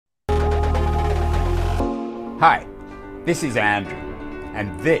Hi, this is Andrew,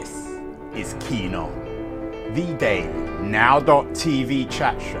 and this is Keen On, the daily now.tv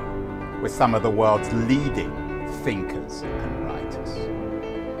chat show with some of the world's leading thinkers and writers.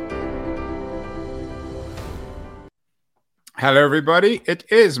 Hello, everybody.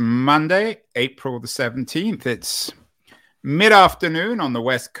 It is Monday, April the 17th. It's mid-afternoon on the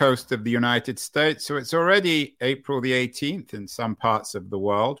west coast of the United States, so it's already April the 18th in some parts of the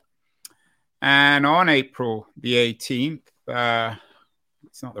world. And on April the 18th,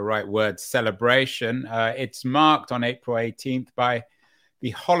 it's not the right word, celebration, it's marked on April 18th by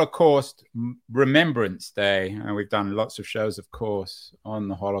the Holocaust Remembrance Day. And we've done lots of shows, of course, on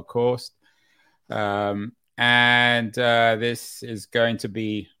the Holocaust. And this is going to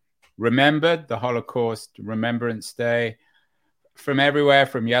be remembered, the Holocaust Remembrance Day, from everywhere,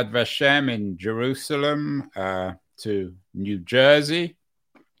 from Yad Vashem in Jerusalem to New Jersey,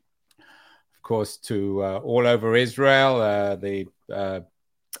 of course, to all over Israel. The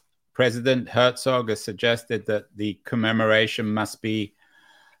President Herzog has suggested that the commemoration must be,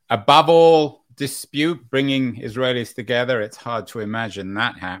 above all dispute, bringing Israelis together. It's hard to imagine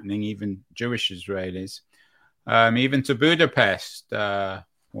that happening, even Jewish Israelis. Even to Budapest,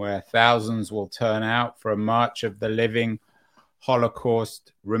 where thousands will turn out for a March of the Living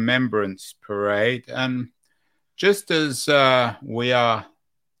Holocaust Remembrance Parade. And just as we are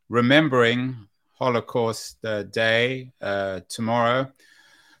remembering Holocaust Day tomorrow,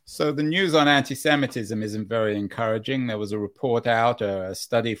 so the news on anti-Semitism isn't very encouraging. There was a report out, a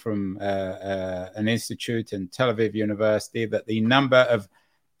study from an institute in Tel Aviv University, that the number of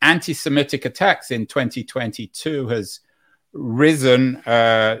anti-Semitic attacks in 2022 has risen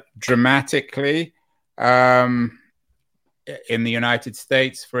dramatically. In the United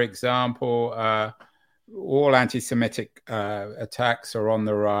States, for example, all anti-Semitic attacks are on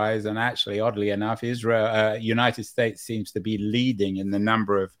the rise, and actually, oddly enough, United States seems to be leading in the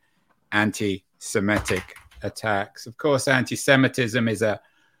number of anti-Semitic attacks. Of course, anti-Semitism is a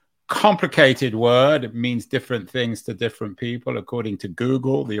complicated word. It means different things to different people, according to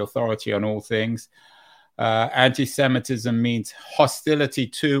Google, the authority on all things. Anti-Semitism means hostility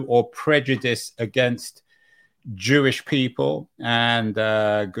to or prejudice against Jewish people, and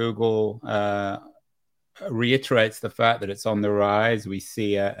Google reiterates the fact that it's on the rise. We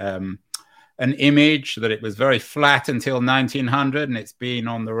see an image that it was very flat until 1900, and it's been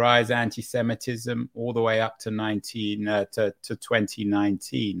on the rise, anti-Semitism, all the way up to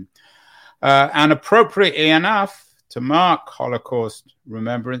 2019. And appropriately enough, to mark Holocaust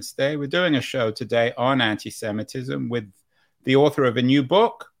Remembrance Day, we're doing a show today on anti-Semitism with the author of a new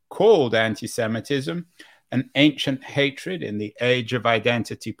book called Antisemitism, An Ancient Hatred in the Age of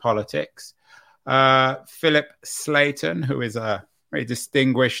Identity Politics. Philip Slayton, who is a very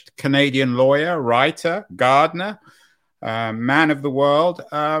distinguished Canadian lawyer, writer, gardener, man of the world.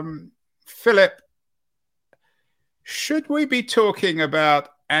 Philip, should we be talking about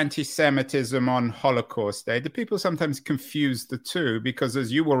anti-Semitism on Holocaust Day? Do people sometimes confuse the two? Because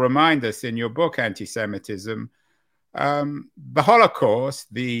as you will remind us in your book, Antisemitism, the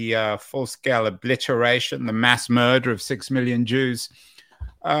Holocaust, the full-scale obliteration, the mass murder of 6 million Jews,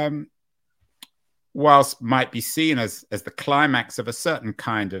 whilst might be seen as the climax of a certain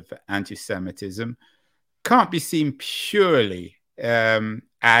kind of anti-Semitism, can't be seen purely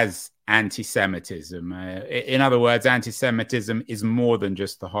as anti-Semitism. In other words, anti-Semitism is more than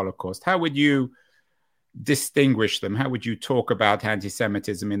just the Holocaust. How would you distinguish them? How would you talk about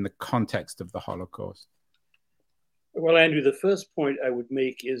anti-Semitism in the context of the Holocaust? Well, Andrew, the first point I would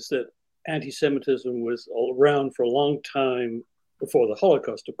make is that anti-Semitism was around for a long time before the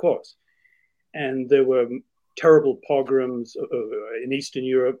Holocaust, of course. And there were terrible pogroms in Eastern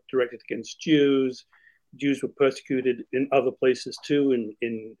Europe directed against Jews. Jews were persecuted in other places too, in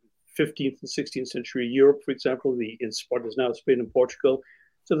 15th and 16th century Europe, for example, in what is now Spain and Portugal.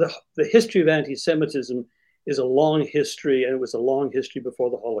 So the history of anti-Semitism is a long history, and it was a long history before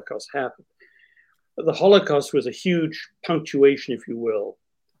the Holocaust happened. But the Holocaust was a huge punctuation, if you will,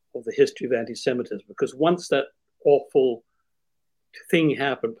 of the history of anti-Semitism, because once that awful thing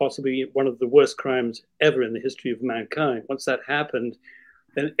happened, possibly one of the worst crimes ever in the history of mankind, once that happened,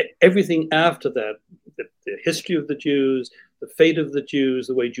 then everything after that, the history of the Jews, the fate of the Jews,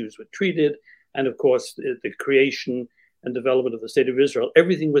 the way Jews were treated, and of course, the creation and development of the state of Israel,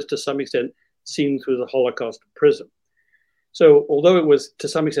 everything was to some extent seen through the Holocaust prism. So although it was to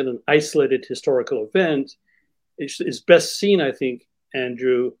some extent an isolated historical event, it's best seen, I think,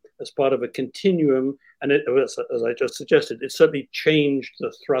 Andrew, as part of a continuum. And it, as I just suggested, it certainly changed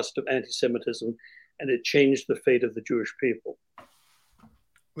the thrust of anti-Semitism, and it changed the fate of the Jewish people.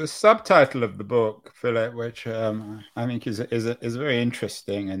 The subtitle of the book, Philip, which I think is a very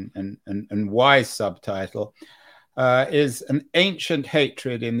interesting and wise subtitle, is An Ancient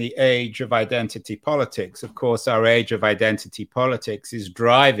Hatred in the Age of Identity Politics. Of course, our age of identity politics is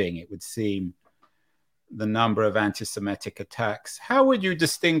driving, it would seem, the number of anti-Semitic attacks. How would you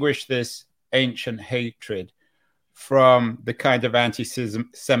distinguish this ancient hatred from the kind of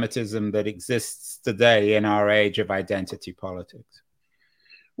anti-Semitism that exists today in our age of identity politics?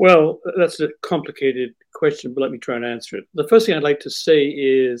 Well, that's a complicated question, but let me try and answer it. The first thing I'd like to say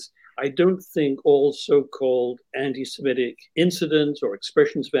is I don't think all so-called anti-Semitic incidents or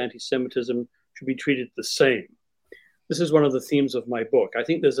expressions of anti-Semitism should be treated the same. This is one of the themes of my book. I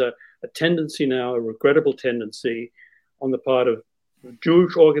think there's a tendency now, a regrettable tendency on the part of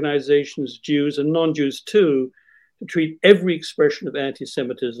Jewish organizations, Jews and non-Jews too, to treat every expression of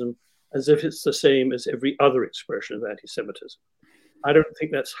anti-Semitism as if it's the same as every other expression of anti-Semitism. I don't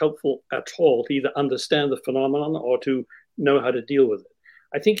think that's helpful at all to either understand the phenomenon or to know how to deal with it.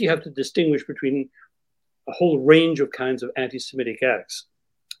 I think you have to distinguish between a whole range of kinds of anti-Semitic acts.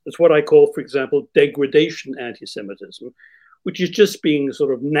 It's what I call, for example, degradation anti-Semitism, which is just being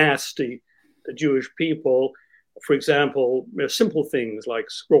sort of nasty to Jewish people. For example, simple things like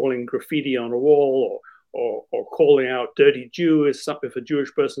scrawling graffiti on a wall or calling out dirty Jew if a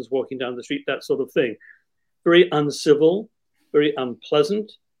Jewish person is walking down the street, that sort of thing. Very uncivil, very unpleasant,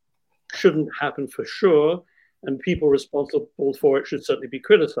 shouldn't happen for sure, and people responsible for it should certainly be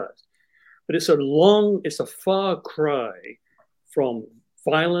criticized. But it's a far cry from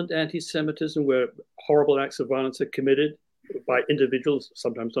violent anti-Semitism, where horrible acts of violence are committed by individuals,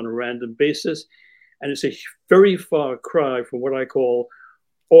 sometimes on a random basis. And it's a very far cry from what I call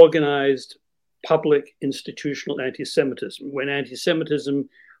organized, public, institutional anti-Semitism, when anti-Semitism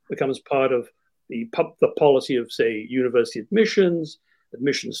becomes part of the policy of, say, university admissions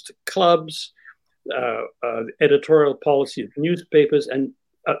to clubs, editorial policy of newspapers, and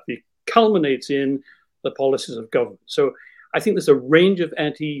it culminates in the policies of government. So I think there's a range of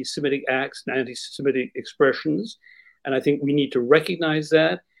anti-Semitic acts and anti-Semitic expressions, and I think we need to recognize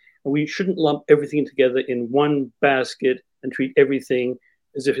that. And we shouldn't lump everything together in one basket and treat everything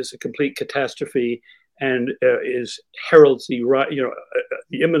as if it's a complete catastrophe and heralds the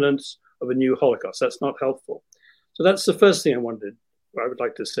imminence of a new Holocaust. That's not helpful. So that's the first thing I would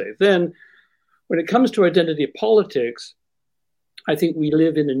like to say. Then, when it comes to identity politics, I think we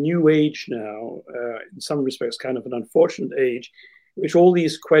live in a new age now, in some respects, kind of an unfortunate age, in which all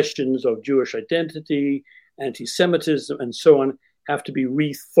these questions of Jewish identity, anti-Semitism, and so on have to be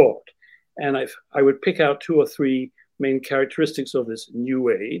rethought. And I would pick out two or three main characteristics of this new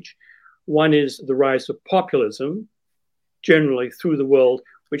age. One is the rise of populism, generally through the world,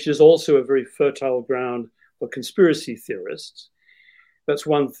 which is also a very fertile ground for conspiracy theorists. That's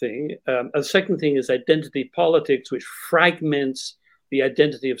one thing. A second thing is identity politics, which fragments the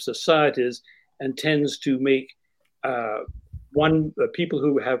identity of societies and tends to make people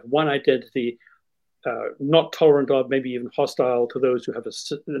who have one identity not tolerant of, maybe even hostile to those who have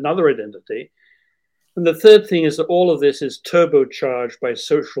another identity. And the third thing is that all of this is turbocharged by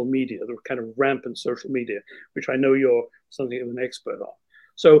social media, the kind of rampant social media, which I know you're something of an expert on.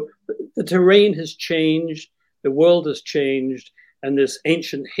 So the terrain has changed, the world has changed, and this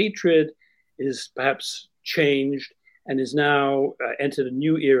ancient hatred is perhaps changed and is now entered a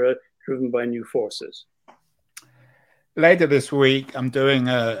new era driven by new forces. Later this week, I'm doing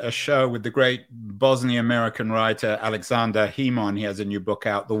a show with the great Bosnian-American writer Alexander Hemon. He has a new book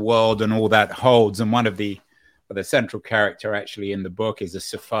out, The World and All That Holds. And one of the central character actually in the book is a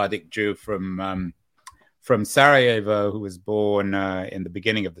Sephardic Jew from Sarajevo, who was born in the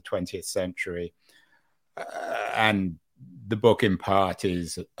beginning of the 20th century. And the book in part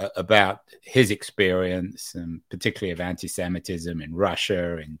is about his experience, and particularly of anti-Semitism in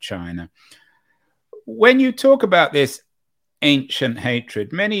Russia, in China. When you talk about this ancient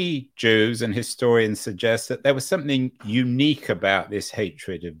hatred, many Jews and historians suggest that there was something unique about this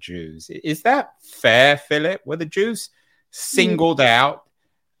hatred of Jews. Is that fair, Philip? Were the Jews singled out?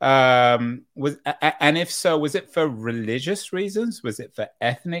 And if so, was it for religious reasons? Was it for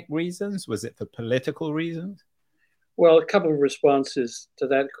ethnic reasons? Was it for political reasons? Well, a couple of responses to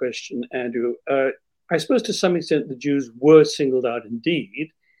that question, Andrew. I suppose to some extent the Jews were singled out indeed.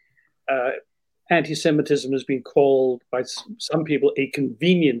 Anti-Semitism has been called by some people a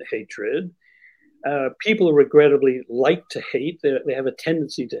convenient hatred. People regrettably like to hate. They have a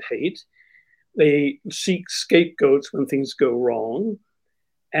tendency to hate. They seek scapegoats when things go wrong.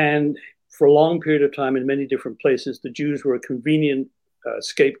 And for a long period of time in many different places, the Jews were a convenient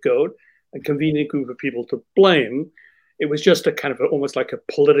scapegoat, a convenient group of people to blame it was just a kind of almost like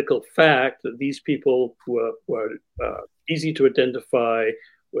a political fact that these people were easy to identify,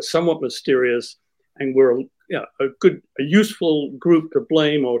 were somewhat mysterious, and were a useful group to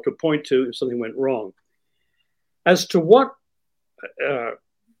blame or to point to if something went wrong. As to what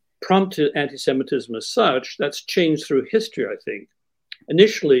prompted anti-Semitism as such, that's changed through history, I think.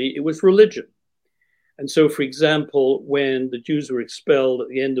 Initially, it was religion. And so, for example, when the Jews were expelled at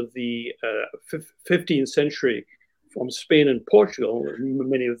the end of the 15th century from Spain and Portugal,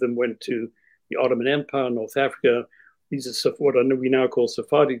 many of them went to the Ottoman Empire, North Africa. These are what we now call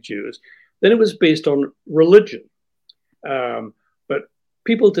Sephardic Jews. Then it was based on religion. But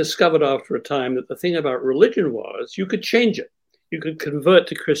people discovered after a time that the thing about religion was you could change it. You could convert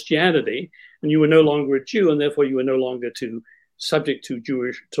to Christianity, and you were no longer a Jew, and therefore you were no longer subject to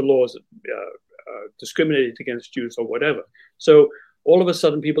laws that discriminated against Jews or whatever. So all of a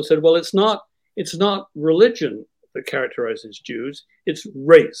sudden, people said, "Well, it's not religion that characterizes Jews; it's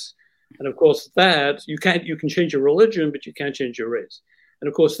race." And of course, that you can change your religion, but you can't change your race. And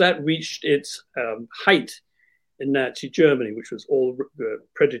of course, that reached its height in Nazi Germany, which was all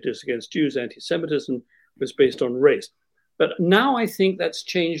prejudice against Jews. Anti-Semitism was based on race. But now I think that's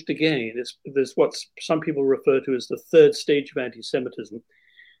changed again. There's what some people refer to as the third stage of anti-Semitism.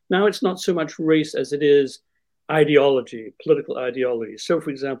 Now it's not so much race as it is ideology, political ideology. So, for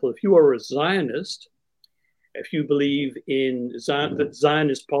example, if you are a Zionist, if you believe in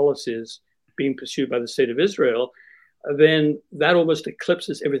Zionist policies being pursued by the state of Israel, then that almost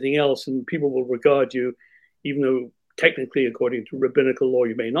eclipses everything else, and people will regard you, even though technically, according to rabbinical law,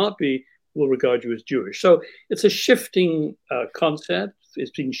 you may not be, will regard you as Jewish. So it's a shifting concept.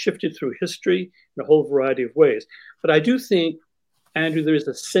 It's being shifted through history in a whole variety of ways. But I do think, Andrew, there is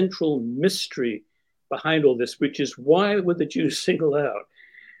a central mystery behind all this, which is why were the Jews singled out?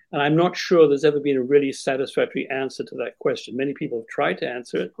 And I'm not sure there's ever been a really satisfactory answer to that question. Many people have tried to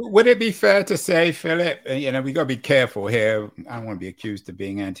answer it. Would it be fair to say, Philip, we got to be careful here. I don't want to be accused of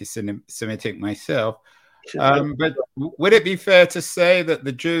being anti-Semitic myself. But would it be fair to say that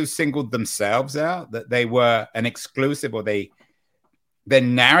the Jews singled themselves out, that they were an exclusive, or their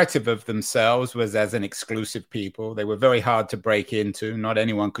narrative of themselves was as an exclusive people? They were very hard to break into. Not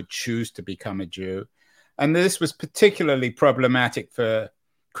anyone could choose to become a Jew. And this was particularly problematic for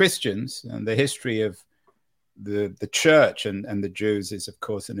Christians, and the history of the church and the Jews is, of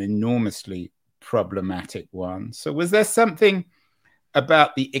course, an enormously problematic one. So was there something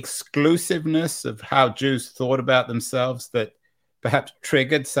about the exclusiveness of how Jews thought about themselves that perhaps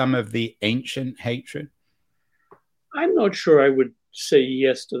triggered some of the ancient hatred? I'm not sure I would say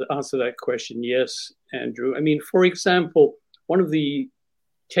yes to answer that question. Yes, Andrew. I mean, for example, one of the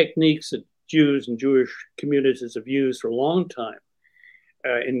techniques that Jews and Jewish communities have used for a long time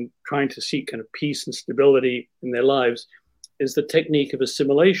in trying to seek kind of peace and stability in their lives is the technique of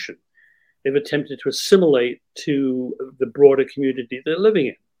assimilation. They've attempted to assimilate to the broader community they're living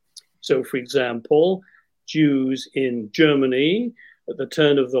in. So, for example, Jews in Germany at the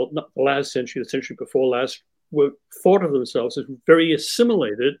turn of the last century, the century before last, thought of themselves as very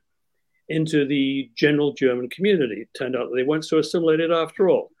assimilated into the general German community. It turned out that they weren't so assimilated after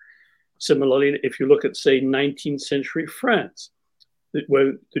all. Similarly, if you look at, say, 19th century France,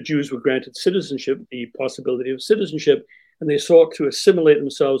 where the Jews were granted citizenship, the possibility of citizenship, and they sought to assimilate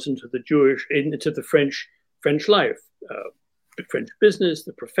themselves into the French life, the French business,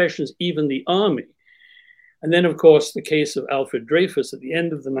 the professions, even the army. And then, of course, the case of Alfred Dreyfus at the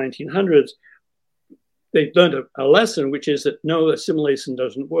end of the 1900s, they learned a lesson, which is that no, assimilation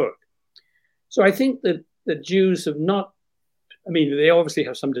doesn't work. So I think that the Jews have not, they obviously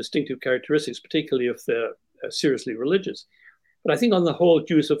have some distinctive characteristics, particularly if they're seriously religious. But I think on the whole,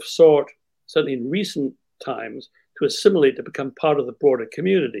 Jews have sought, certainly in recent times, to assimilate, to become part of the broader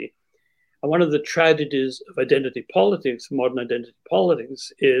community. And one of the tragedies of identity politics, modern identity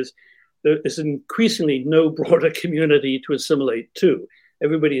politics, is there is increasingly no broader community to assimilate to.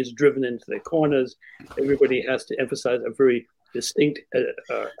 Everybody is driven into their corners. Everybody has to emphasize a very distinct.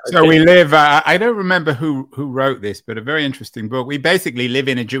 So we live, I don't remember who wrote this, but a very interesting book. We basically live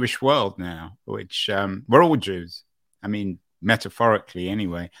in a Jewish world now, which we're all Jews. Metaphorically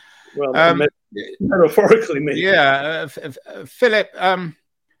anyway. Well, metaphorically, maybe. Yeah. Philip,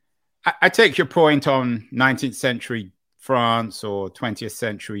 I take your point on 19th century France or 20th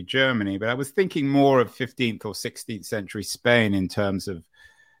century Germany, but I was thinking more of 15th or 16th century Spain in terms of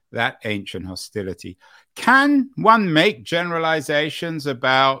that ancient hostility. Can one make generalizations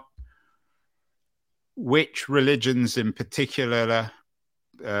about which religions in particular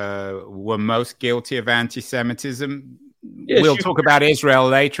were most guilty of anti-Semitism? Yes, we'll talk about Israel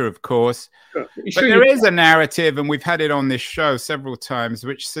later, of course. Sure. But there is a narrative, and we've had it on this show several times,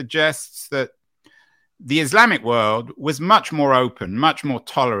 which suggests that the Islamic world was much more open, much more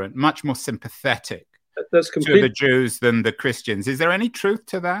tolerant, much more sympathetic to the Jews than the Christians. Is there any truth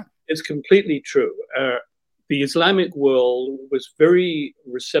to that? It's completely true. The Islamic world was very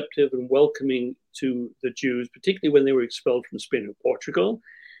receptive and welcoming to the Jews, particularly when they were expelled from Spain and Portugal.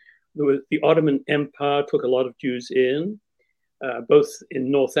 The Ottoman Empire took a lot of Jews in, both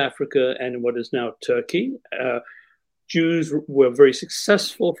in North Africa and in what is now Turkey. Jews were very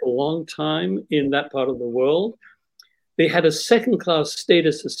successful for a long time in that part of the world. They had a second-class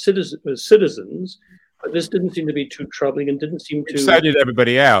status as citizens, but this didn't seem to be too troubling and didn't seem to... So did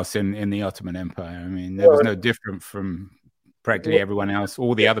everybody else in the Ottoman Empire. I mean, there was no different from practically everyone else,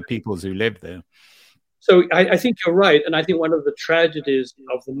 all the other peoples who lived there. So I think you're right. And I think one of the tragedies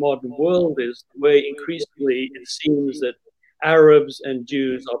of the modern world is the way increasingly it seems that Arabs and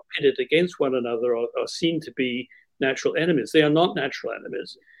Jews are pitted against one another or seen to be natural enemies. They are not natural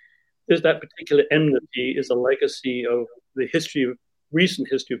enemies. There's that particular enmity is a legacy of the recent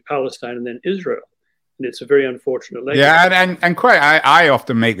history of Palestine and then Israel. And it's a very unfortunate legacy. Yeah, and quite, I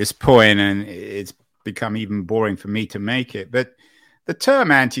often make this point, and it's become even boring for me to make it, but the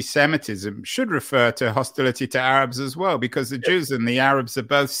term anti-Semitism should refer to hostility to Arabs as well, because the Jews and the Arabs are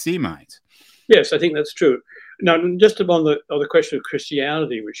both Semites. Yes, I think that's true. Now, just on the question of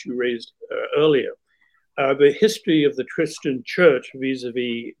Christianity, which you raised earlier, the history of the Christian church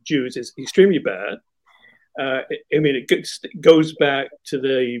vis-a-vis Jews is extremely bad. It goes back to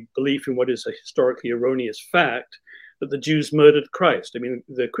the belief in what is a historically erroneous fact that the Jews murdered Christ. I mean,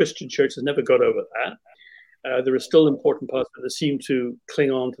 the Christian church has never got over that. There are still important parts that seem to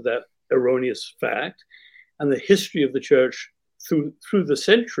cling on to that erroneous fact. And the history of the church through the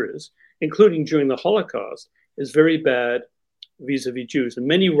centuries, including during the Holocaust, is very bad vis-a-vis Jews. And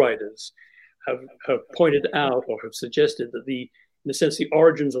many writers have pointed out or have suggested that in a sense, the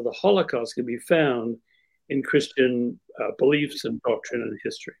origins of the Holocaust can be found in Christian beliefs and doctrine and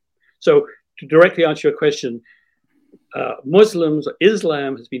history. So to directly answer your question,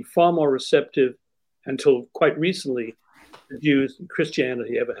 Islam has been far more receptive until quite recently to Jews than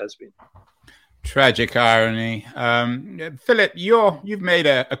Christianity ever has been. Tragic irony. Philip, you've made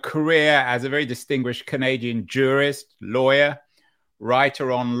a career as a very distinguished Canadian jurist, lawyer,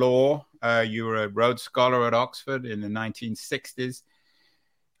 writer on law. You were a Rhodes Scholar at Oxford in the 1960s.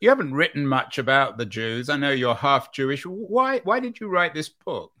 You haven't written much about the Jews. I know you're half Jewish. Why did you write this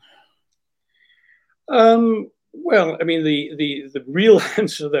book? Well, I mean, the real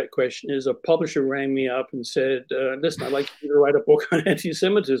answer to that question is a publisher rang me up and said, listen, I'd like you to write a book on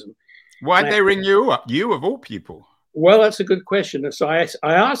anti-Semitism. Why'd they ring you up? You, of all people. Well, that's a good question. So I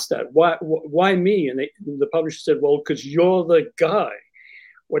asked that, why me? And the publisher said, well, because you're the guy,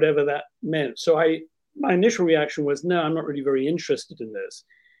 whatever that meant. So my initial reaction was, no, I'm not really very interested in this.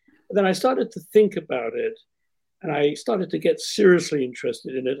 But then I started to think about it, and I started to get seriously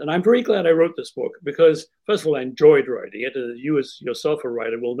interested in it. And I'm very glad I wrote this book because, first of all, I enjoyed writing it. You as yourself a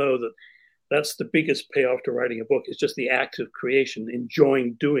writer will know that that's the biggest payoff to writing a book. It's just the act of creation,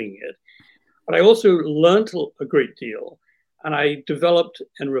 enjoying doing it. But I also learned a great deal, and I developed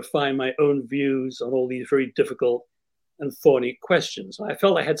and refined my own views on all these very difficult and thorny questions. I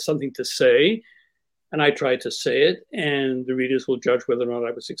felt I had something to say, and I tried to say it, and the readers will judge whether or not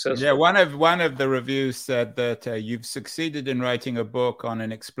I was successful. Yeah, one of the reviews said that you've succeeded in writing a book on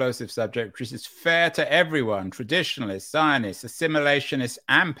an explosive subject which is fair to everyone, traditionalists, Zionists, assimilationists,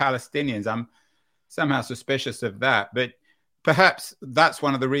 and Palestinians. I'm somehow suspicious of that, but perhaps that's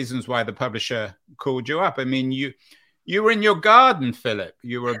one of the reasons why the publisher called you up. I mean, you were in your garden, Philip.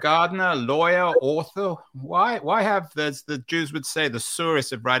 You were a gardener, lawyer, author. Why have, as the Jews would say, the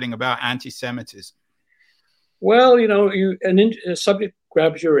source of writing about anti-Semitism? Well, a subject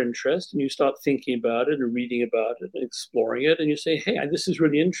grabs your interest and you start thinking about it and reading about it and exploring it. And you say, hey, this is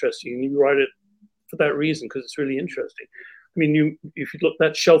really interesting. And you write it for that reason, because it's really interesting. I mean, if you look at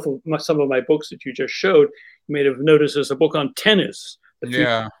that shelf of some of my books that you just showed, you may have noticed there's a book on tennis.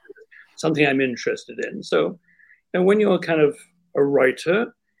 Yeah. Something I'm interested in. So, and when you're kind of a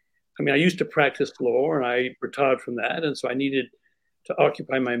writer, I mean, I used to practice law and I retired from that. And so I needed to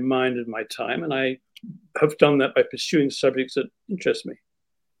occupy my mind and my time. And I have done that by pursuing subjects that interest me.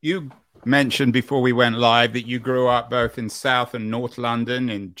 You mentioned before we went live that you grew up both in South and North London,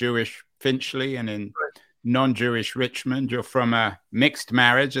 in Jewish Finchley and in non-Jewish Richmond. You're from a mixed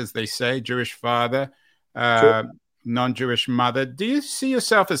marriage, as they say, Jewish father, Sure. non-Jewish mother. Do you see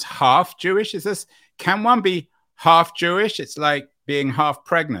yourself as half Jewish? Can one be half Jewish? It's like being half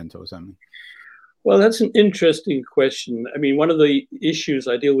pregnant or something. Well, that's an interesting question. I mean, one of the issues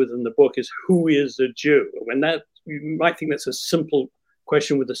I deal with in the book is who is a Jew? And that you might think that's a simple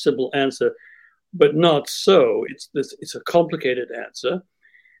question with a simple answer, but not so. It's a complicated answer.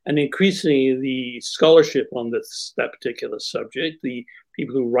 And increasingly, the scholarship on that particular subject, the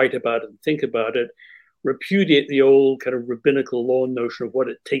people who write about it and think about it, repudiate the old kind of rabbinical law notion of what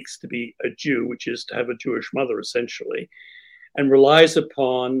it takes to be a Jew, which is to have a Jewish mother, essentially, and relies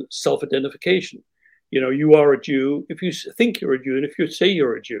upon self-identification. You are a Jew if you think you're a Jew and if you say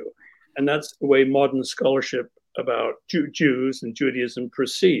you're a Jew. And that's the way modern scholarship about Jews and Judaism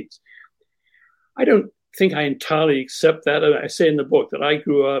proceeds. I don't think I entirely accept that. I say in the book that I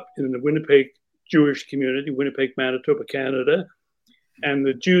grew up in the Winnipeg Jewish community, Winnipeg, Manitoba, Canada, and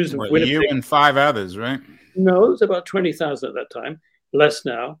the Jews of Winnipeg. You and 5 others, right? No, it was about 20,000 at that time, less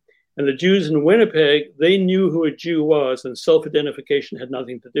now. And the Jews in Winnipeg, they knew who a Jew was, and self-identification had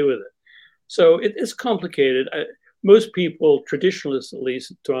nothing to do with it. So it's complicated. Most people, traditionalists at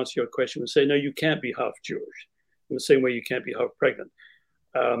least, to answer your question, would say, no, you can't be half Jewish, in the same way you can't be half pregnant.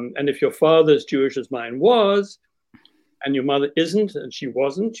 And if your father's Jewish as mine was, and your mother isn't, and she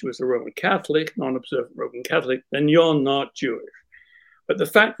wasn't, she was a Roman Catholic, non-observant Roman Catholic, then you're not Jewish. But the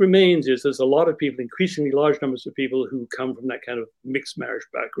fact remains is there's a lot of people, increasingly large numbers of people who come from that kind of mixed marriage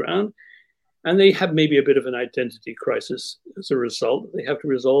background, and they have maybe a bit of an identity crisis as a result that they have to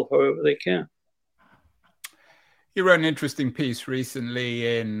resolve however they can. You wrote an interesting piece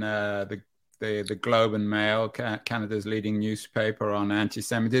recently in the Globe and Mail, Canada's leading newspaper, on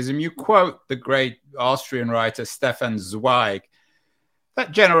anti-Semitism. You quote the great Austrian writer Stefan Zweig.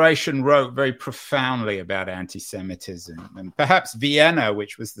 That generation wrote very profoundly about anti-Semitism, and perhaps Vienna,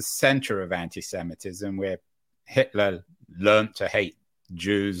 which was the center of anti-Semitism, where Hitler learned to hate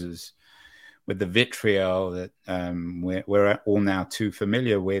Jews with the vitriol that we're all now too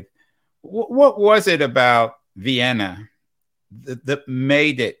familiar with. What was it about Vienna that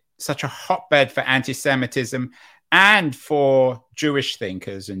made it such a hotbed for anti-Semitism and for Jewish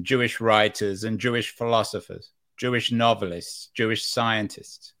thinkers and Jewish writers and Jewish philosophers, Jewish novelists, Jewish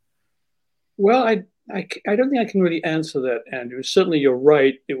scientists? Well, I don't think I can really answer that, Andrew. Certainly you're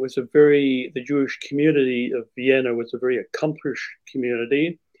right. The Jewish community of Vienna was a very accomplished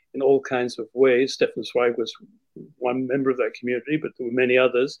community in all kinds of ways. Stefan Zweig was one member of that community, but there were many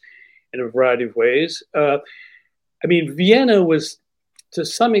others in a variety of ways. Vienna was, to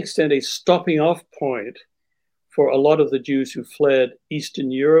some extent, a stopping off point for a lot of the Jews who fled Eastern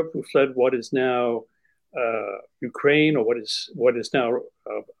Europe, who fled what is now Ukraine, or what is now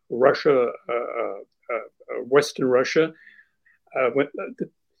Russia, Western Russia.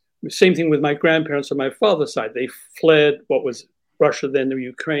 Same thing with my grandparents on my father's side. They fled what was Russia, then the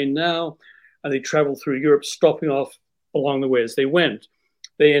Ukraine now, and they traveled through Europe, stopping off along the way as they went.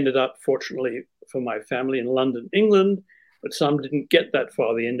 They ended up, fortunately for my family, in London, England, but some didn't get that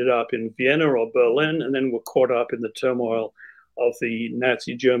far. They ended up in Vienna or Berlin, and then were caught up in the turmoil of the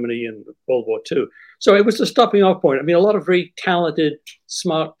Nazi Germany and World War II. So it was a stopping off point. A lot of very talented,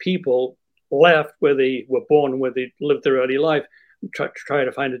 smart people left where they were born, where they lived their early life, and try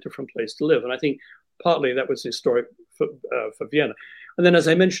to find a different place to live. And I think partly that was historic for Vienna. And then, as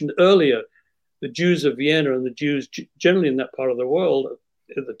I mentioned earlier, the Jews of Vienna and the Jews generally in that part of the world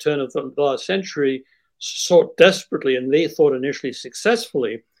at the turn of the last century sought desperately, and they thought initially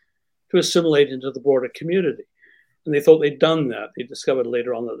successfully, to assimilate into the broader community. And they thought they'd done that. They discovered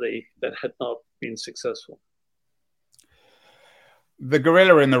later on that had not been successful. The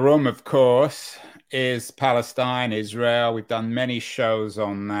gorilla in the room, of course, is Palestine, Israel. We've done many shows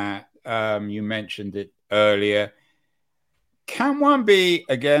on that. You mentioned it earlier. Can one be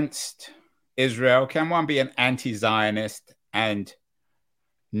against Israel? Can one be an anti-Zionist and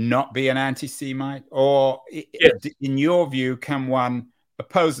not be an anti-Semite? Or yes, in your view, can one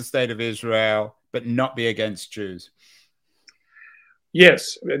oppose the state of Israel but not be against Jews?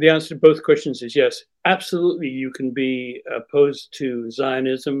 Yes. The answer to both questions is yes. Absolutely, you can be opposed to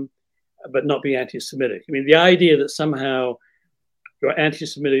Zionism but not be anti-Semitic. The idea that somehow you're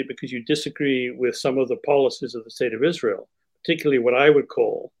anti-Semitic because you disagree with some of the policies of the state of Israel, particularly what I would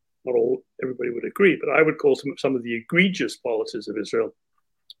call, everybody would agree, but I would call some of the egregious policies of Israel,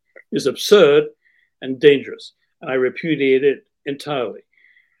 is absurd and dangerous. And I repudiate it entirely.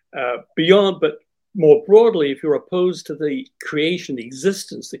 But more broadly, if you're opposed to the creation,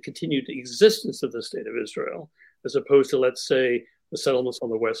 the continued existence of the state of Israel, as opposed to, let's say, the settlements on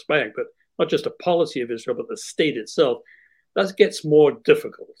the West Bank, but not just a policy of Israel, but the state itself, that gets more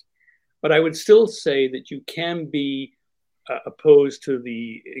difficult. But I would still say that you can be opposed to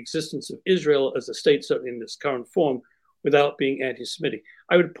the existence of Israel as a state, certainly in this current form, without being anti-Semitic.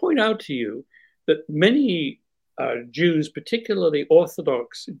 I would point out to you that many Jews, particularly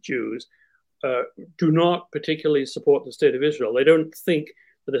Orthodox Jews, do not particularly support the state of Israel. They don't think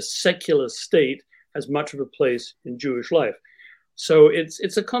that a secular state has much of a place in Jewish life. So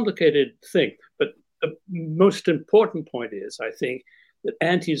it's a complicated thing. But the most important point is, I think, that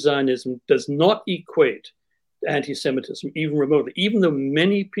anti-Zionism does not equate to anti-Semitism, even remotely, even though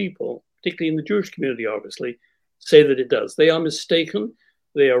many people, particularly in the Jewish community, obviously, say that it does. They are mistaken,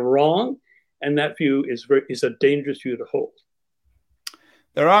 they are wrong, and that view is a dangerous view to hold.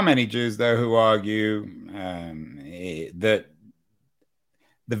 There are many Jews, though, who argue that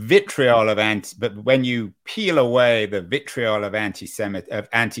the vitriol of but when you peel away the vitriol of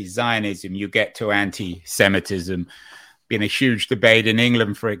anti-Zionism, you get to anti-Semitism. Been a huge debate in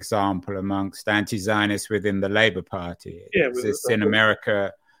England, for example, amongst anti-Zionists within the Labour Party. It exists in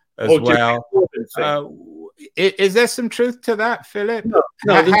America as well. Is there some truth to that, Philip?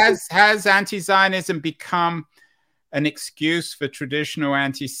 No, has anti-Zionism become an excuse for traditional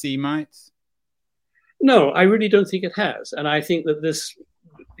anti-Semites? No, I really don't think it has. And I think that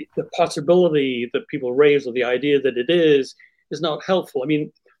the possibility that people raise, or the idea that it is not helpful. I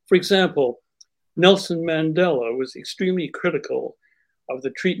mean, for example, Nelson Mandela was extremely critical of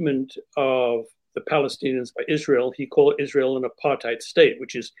the treatment of the Palestinians by Israel. He called Israel an apartheid state,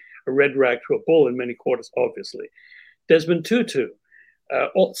 which is a red rag to a bull in many quarters, obviously. Desmond Tutu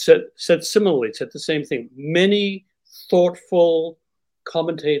said the same thing. Many thoughtful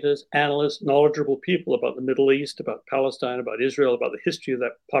commentators, analysts, knowledgeable people about the Middle East, about Palestine, about Israel, about the history of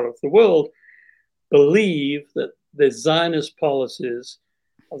that part of the world, believe that the Zionist policies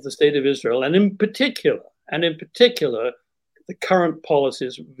of the state of Israel, and in particular, the current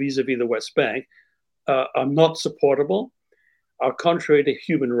policies vis-a-vis the West Bank, are not supportable, are contrary to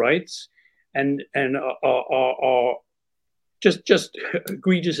human rights, and are just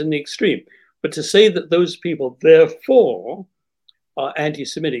egregious in the extreme. But to say that those people, therefore, are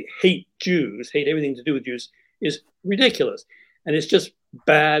anti-Semitic, hate Jews, hate everything to do with Jews, is ridiculous. And it's just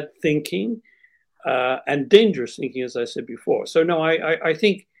bad thinking and dangerous thinking, as I said before. So no, I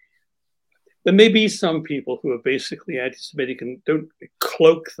think there may be some people who are basically anti-Semitic and don't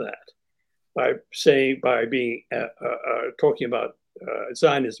cloak that by talking about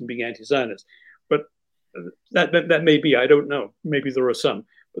Zionism being anti-Zionist. But that may be, I don't know. Maybe there are some.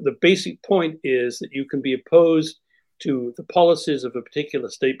 But the basic point is that you can be opposed to the policies of a particular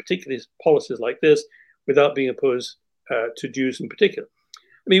state, particularly policies like this, without being opposed to Jews in particular.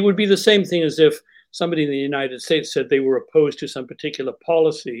 I mean, it would be the same thing as if somebody in the United States said they were opposed to some particular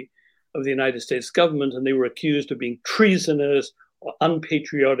policy of the United States government and they were accused of being treasonous or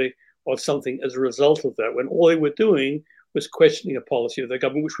unpatriotic or something as a result of that, when all they were doing was questioning a policy of the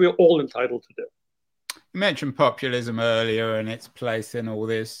government, which we are all entitled to do. You mentioned populism earlier and its place in all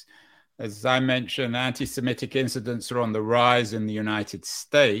this. As I mentioned, anti-Semitic incidents are on the rise in the United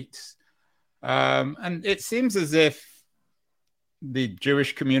States. And it seems as if the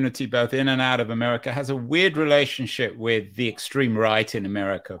Jewish community, both in and out of America, has a weird relationship with the extreme right in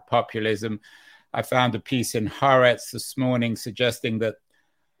America, populism. I found a piece in Haaretz this morning suggesting that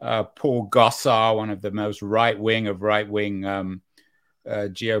Paul Gosar, one of the most right-wing of right-wing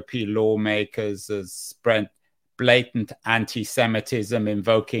GOP lawmakers, has spread blatant anti-Semitism,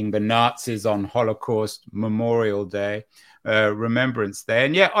 invoking the Nazis on Holocaust Memorial Day, Remembrance Day.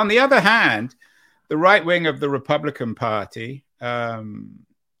 And yet, on the other hand, the right wing of the Republican Party,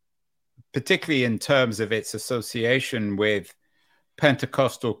 particularly in terms of its association with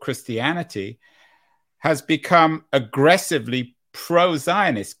Pentecostal Christianity, has become aggressively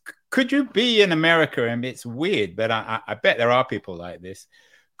pro-Zionist. Could you be in America, and it's weird, but I bet there are people like this,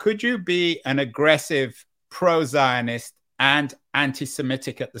 could you be an aggressive pro-Zionist and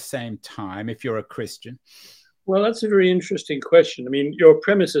anti-Semitic at the same time if you're a Christian? Well, that's a very interesting question. I mean, your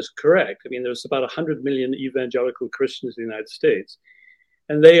premise is correct. I mean, there's about 100 million evangelical Christians in the United States,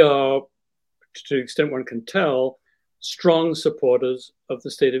 and they are, to the extent one can tell, strong supporters of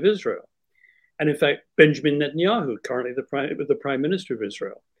the state of Israel. And in fact, Benjamin Netanyahu, currently the prime minister of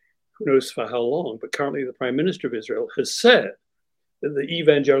Israel, who knows for how long, but currently the prime minister of Israel, has said that the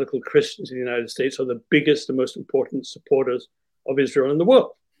evangelical Christians in the United States are the biggest and most important supporters of Israel in the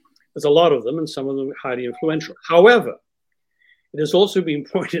world. There's a lot of them, and some of them are highly influential. However, it has also been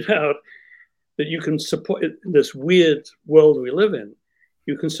pointed out that you can support, in this weird world we live in,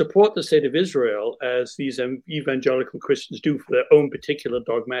 you can support the state of Israel as these evangelical Christians do for their own particular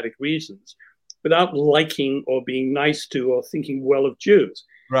dogmatic reasons, without liking or being nice to or thinking well of Jews.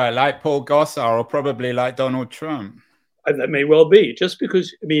 Right, like Paul Gosar, or probably like Donald Trump. And that may well be, just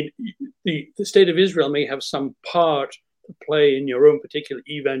because, I mean, the state of Israel may have some part play in your own particular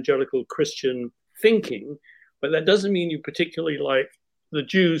evangelical Christian thinking, but that doesn't mean you particularly like the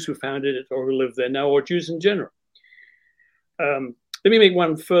Jews who founded it or who live there now, or Jews in general. Let me make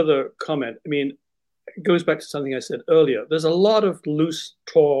one further comment. I mean, it goes back to something I said earlier. There's a lot of loose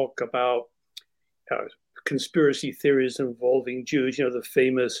talk about conspiracy theories involving Jews. You know, the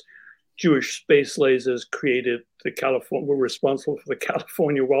famous Jewish space lasers were responsible for the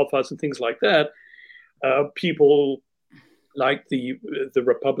California wildfires and things like that. People like the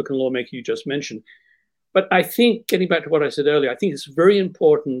Republican lawmaker you just mentioned. But I think, getting back to what I said earlier, I think it's very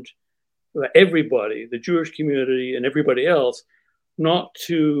important for everybody, the Jewish community and everybody else, not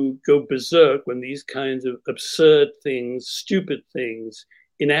to go berserk when these kinds of absurd things, stupid things,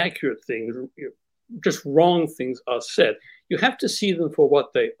 inaccurate things, just wrong things are said. You have to see them for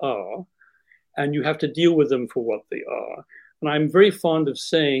what they are, and you have to deal with them for what they are. And I'm very fond of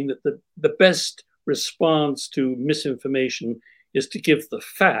saying that the best response to misinformation is to give the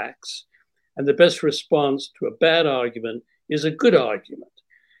facts, and the best response to a bad argument is a good argument.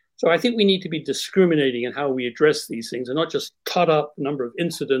 So I think we need to be discriminating in how we address these things and not just tot up a number of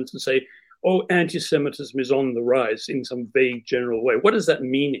incidents and say, oh, anti-Semitism is on the rise in some vague general way. What does that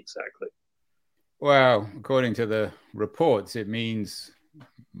mean exactly? Well, according to the reports, it means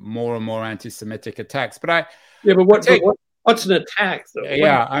more and more anti-Semitic attacks. But what's an attack, though?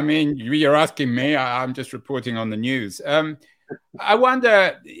 Yeah, I mean, you're asking me. I'm just reporting on the news. I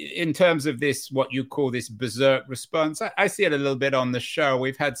wonder, in terms of this, what you call this berserk response, I see it a little bit on the show.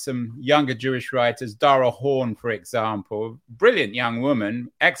 We've had some younger Jewish writers, Dara Horn, for example, brilliant young woman,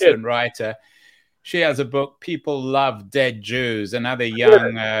 excellent writer. She has a book, People Love Dead Jews. Another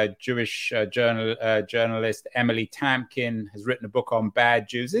young Jewish journalist, Emily Tamkin, has written a book on bad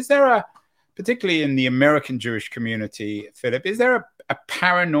Jews. Is there particularly in the American Jewish community, Philip, is there a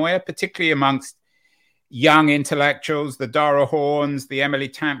paranoia, particularly amongst young intellectuals, the Dara Horns, the Emily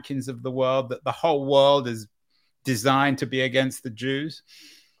Tamkins of the world, that the whole world is designed to be against the Jews?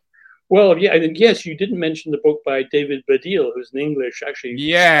 Well, yeah, and yes, you didn't mention the book by David Baddiel, who's an English, actually.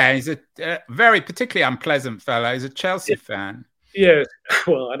 Yeah, he's a very particularly unpleasant fellow. He's a Chelsea fan. Yes,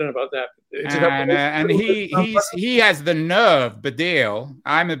 well, I don't know about that. And he has the nerve, Baddiel.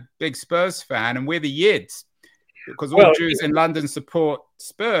 I'm a big Spurs fan, and we're the Yids, because all Jews in London support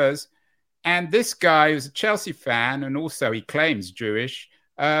Spurs. And this guy, who's a Chelsea fan, and also he claims Jewish,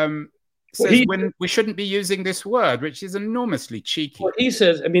 says we shouldn't be using this word, which is enormously cheeky. Well, he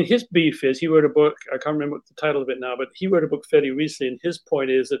says, I mean, his beef is, he wrote a book, I can't remember the title of it now, but he wrote a book fairly recently, and his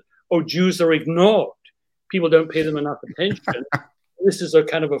point is that, Jews are ignored. People don't pay them enough attention. This is a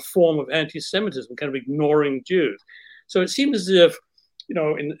kind of a form of anti-Semitism, kind of ignoring Jews. So it seems as if,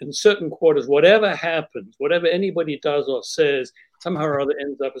 in certain quarters, whatever happens, whatever anybody does or says, somehow or other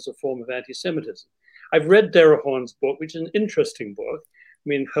ends up as a form of anti-Semitism. I've read Dara Horn's book, which is an interesting book. I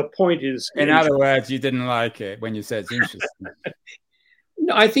mean, her point is... In other words, you didn't like it when you said it's interesting.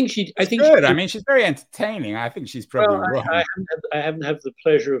 No, I think she's good. I mean, she's very entertaining. I think she's probably wrong. I haven't had the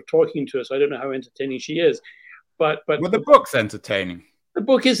pleasure of talking to her, so I don't know how entertaining she is. But the book's entertaining. The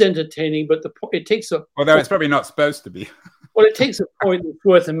book is entertaining, but it takes a... Although it's probably not supposed to be. Well, it takes a point that's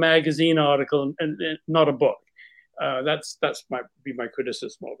worth a magazine article and not a book. That's my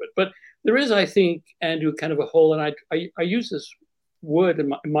criticism of it. But there is, I think, Andrew, kind of a whole, and I use this word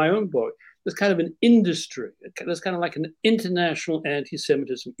in my own book. There's kind of an industry. There's kind of like an international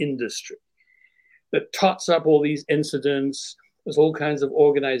anti-Semitism industry that tots up all these incidents. There's all kinds of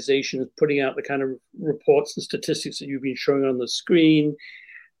organizations putting out the kind of reports and statistics that you've been showing on the screen,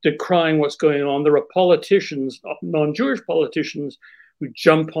 decrying what's going on. There are politicians, non-Jewish politicians, who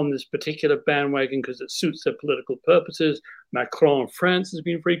jump on this particular bandwagon because it suits their political purposes. Macron in France has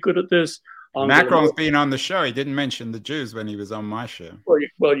been very good at this. Macron's been on the show. He didn't mention the Jews when he was on my show.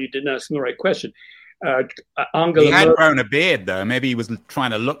 Well, you didn't ask the right question. He had grown a beard, though. Maybe he was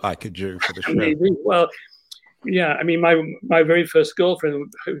trying to look like a Jew for the show. Maybe. Well, yeah. I mean, my very first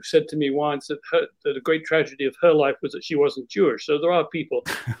girlfriend, who said to me once that the great tragedy of her life was that she wasn't Jewish. So there are people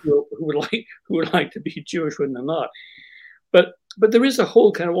who would like to be Jewish when they're not. But there is a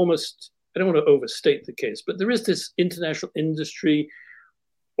whole kind of almost, I don't want to overstate the case, but there is this international industry,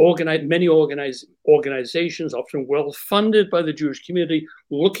 many organizations, often well-funded by the Jewish community,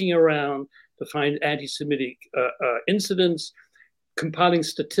 looking around to find anti-Semitic incidents, compiling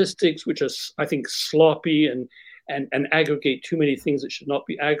statistics, which are, I think, sloppy and aggregate too many things that should not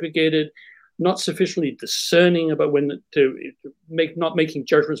be aggregated, not sufficiently discerning about not making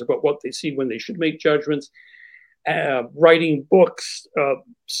judgments about what they see when they should make judgments, writing books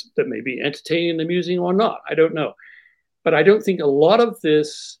that may be entertaining and amusing or not. I don't know. But I don't think a lot of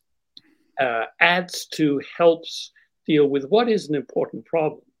this helps deal with what is an important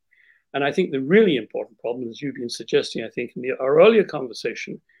problem. And I think the really important problem, as you've been suggesting, I think in our earlier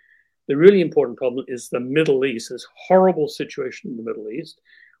conversation, the really important problem is the Middle East, this horrible situation in the Middle East,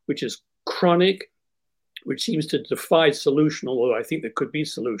 which is chronic, which seems to defy solution, although I think there could be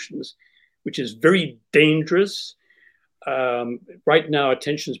solutions, which is very dangerous. Right now,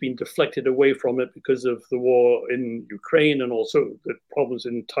 attention has been deflected away from it because of the war in Ukraine and also the problems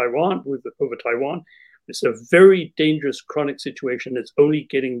in Taiwan over Taiwan. It's a very dangerous chronic situation that's only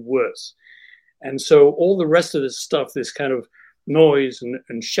getting worse. And so all the rest of this stuff, this kind of noise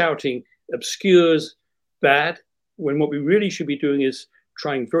and shouting obscures that, when what we really should be doing is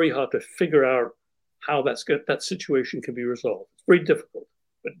trying very hard to figure out how that situation can be resolved. It's very difficult,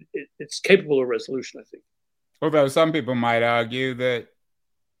 but it's capable of resolution, I think. Although some people might argue that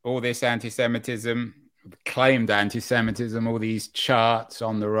all this anti-Semitism, claimed anti-Semitism, all these charts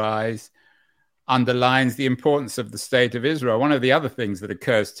on the rise, underlines the importance of the state of Israel. One of the other things that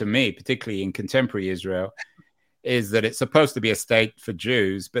occurs to me, particularly in contemporary Israel, is that it's supposed to be a state for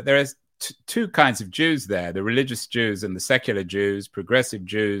Jews, but there is two kinds of Jews there, the religious Jews and the secular Jews, progressive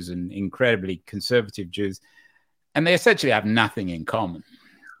Jews and incredibly conservative Jews, and they essentially have nothing in common.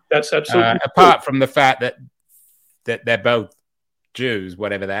 That's absolutely apart from the fact that they're both Jews,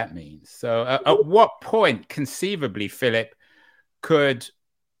 whatever that means. So at what point, conceivably, Philip, could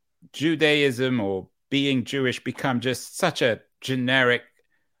Judaism or being Jewish become just such a generic,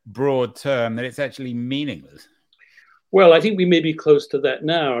 broad term that it's actually meaningless? Well, I think we may be close to that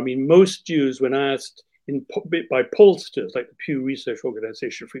now. I mean, most Jews, when asked by pollsters like the Pew Research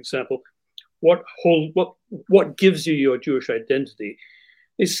Organization, for example, what gives you your Jewish identity,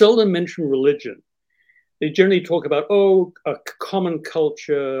 they seldom mention religion. They generally talk about, a common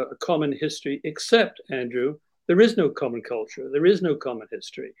culture, a common history, except, Andrew, there is no common culture. There is no common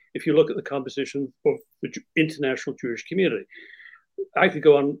history. If you look at the composition of the international Jewish community, I could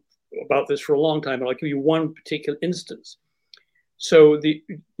go on about this for a long time, but I'll give you one particular instance. So the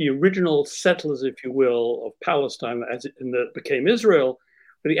original settlers, if you will, of Palestine, as it became Israel,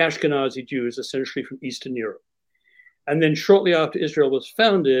 were the Ashkenazi Jews, essentially from Eastern Europe. And then shortly after Israel was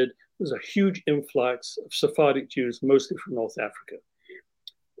founded, there was a huge influx of Sephardic Jews, mostly from North Africa.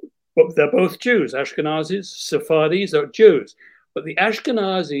 But they're both Jews. Ashkenazis, Sephardis are Jews. But the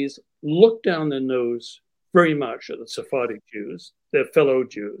Ashkenazis looked down their nose very much at the Sephardic Jews, their fellow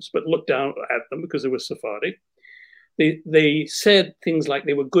Jews, but looked down at them because they were Sephardic. They said things like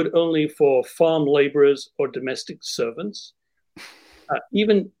they were good only for farm laborers or domestic servants.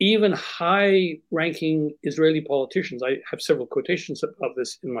 Even high-ranking Israeli politicians, I have several quotations about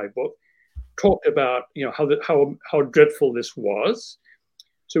this in my book, talked about how dreadful this was.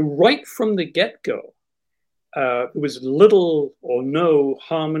 So right from the get-go, there was little or no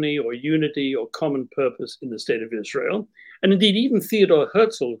harmony or unity or common purpose in the state of Israel. And indeed, even Theodor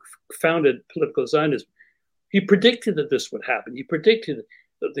Herzl founded political Zionism. He predicted that this would happen. He predicted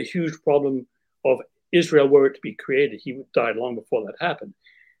that the huge problem of Israel, were it to be created, he died long before that happened,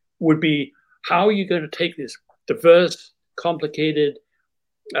 would be, how are you going to take this diverse, complicated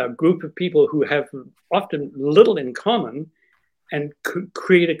group of people who have often little in common and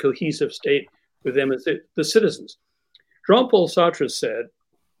create a cohesive state with them as the citizens? Jean-Paul Sartre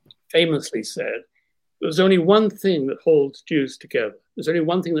famously said, there's only one thing that holds Jews together. There's only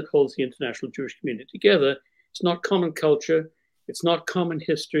one thing that holds the international Jewish community together. It's not common culture. It's not common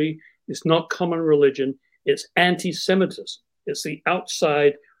history. It's not common religion. It's anti-Semitism. It's the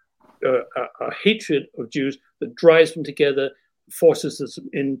outside hatred of Jews that drives them together, forces them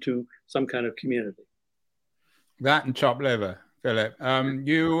into some kind of community. That and chopped liver, Philip.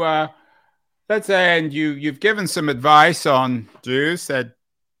 Let's say, and you've given some advice on Jews, said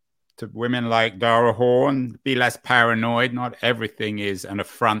to women like Dara Horn, be less paranoid. Not everything is an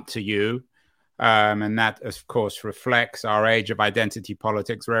affront to you. And that, of course, reflects our age of identity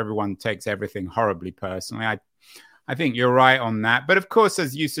politics where everyone takes everything horribly personally. I think you're right on that. But of course,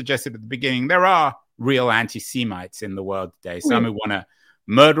 as you suggested at the beginning, there are real anti-Semites in the world today. Some who want to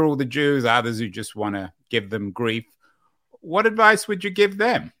murder all the Jews, others who just want to give them grief. What advice would you give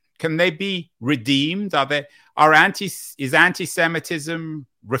them? Can they be redeemed? Is anti-Semitism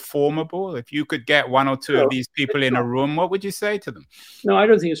reformable? If you could get one or two of these people in a room, what would you say to them? No, I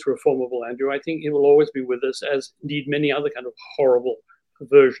don't think it's reformable, Andrew. I think it will always be with us, as indeed many other kind of horrible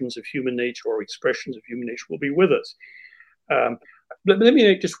versions of human nature or expressions of human nature will be with us. But let me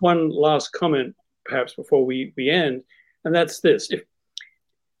make just one last comment, perhaps, before we end, and that's this.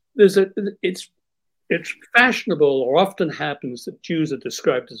 It's fashionable, or often happens, that Jews are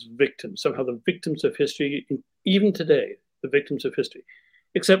described as victims, somehow the victims of history, even today, the victims of history.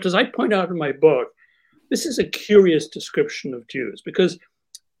 Except, as I point out in my book, This is a curious description of Jews because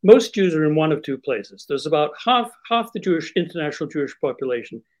most Jews are in one of two places. There's about half the international Jewish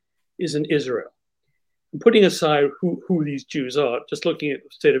population is in Israel. And putting aside who these Jews are, just looking at the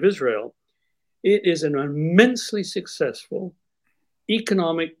state of Israel, it is an immensely successful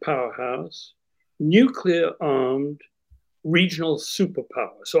economic powerhouse, nuclear armed regional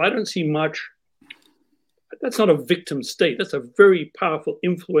superpower. So I don't see much. That's not a victim state. That's a very powerful,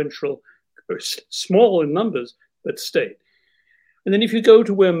 influential, small in numbers, but state. And then if you go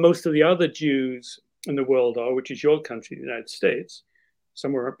to where most of the other Jews in the world are, which is your country, the United States,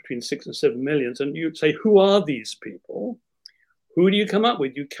 somewhere up between 6 and 7 million, and you'd say, who are these people? Who do you come up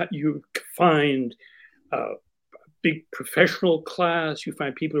with? You find a big professional class. You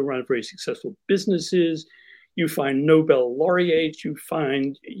find people who run very successful businesses. You find Nobel laureates. You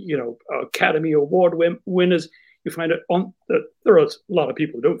find, Academy Award winners. You find that there are a lot of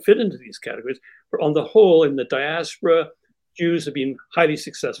people who don't fit into these categories, but on the whole, in the diaspora, Jews have been highly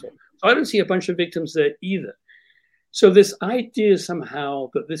successful. So I don't see a bunch of victims there either. So this idea somehow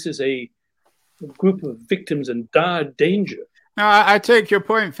that this is a group of victims in dire danger. No, I take your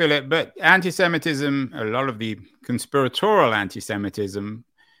point, Philip, but anti-Semitism, a lot of the conspiratorial anti-Semitism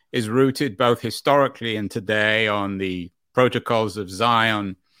is rooted both historically and today on the protocols of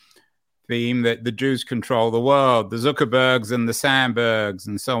Zion theme that the Jews control the world, the Zuckerbergs and the Sandbergs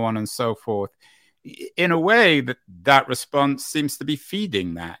and so on and so forth. In a way, that response seems to be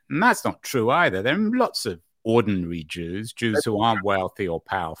feeding that. And that's not true either. There are lots of ordinary Jews who aren't wealthy or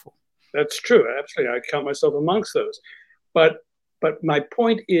powerful. That's true. Absolutely. I count myself amongst those. But my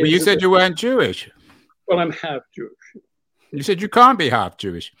point is... Well, you said you weren't Jewish. Well, I'm half Jewish. You said you can't be half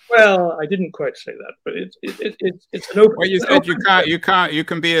Jewish. Well, I didn't quite say that, but it's an open... Well, you said you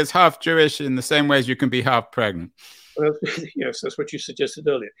can be as half Jewish in the same way as you can be half pregnant. Well, yes, that's what you suggested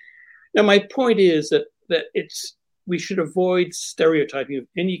earlier. Now, my point is that we should avoid stereotyping of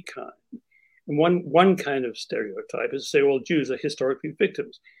any kind. And one kind of stereotype is to say, well, Jews are historically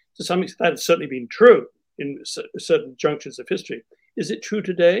victims. To some extent, that's certainly been true in certain junctures of history. Is it true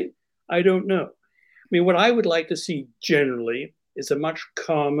today? I don't know. I mean, what I would like to see generally is a much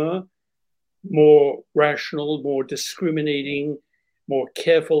calmer, more rational, more discriminating, more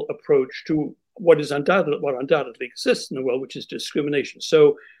careful approach to what undoubtedly exists in the world, which is discrimination.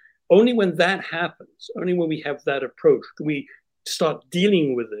 So only when that happens, only when we have that approach, can we start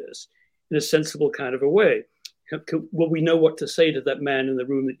dealing with this in a sensible kind of a way. Will we know what to say to that man in the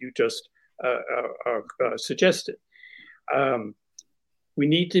room that you just suggested? We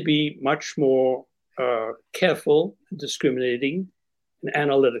need to be much more careful, discriminating, and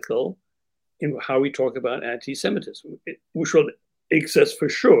analytical in how we talk about anti-Semitism, which will exist for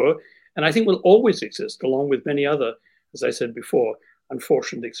sure, and I think will always exist, along with many other, as I said before,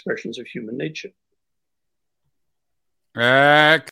 unfortunate expressions of human nature.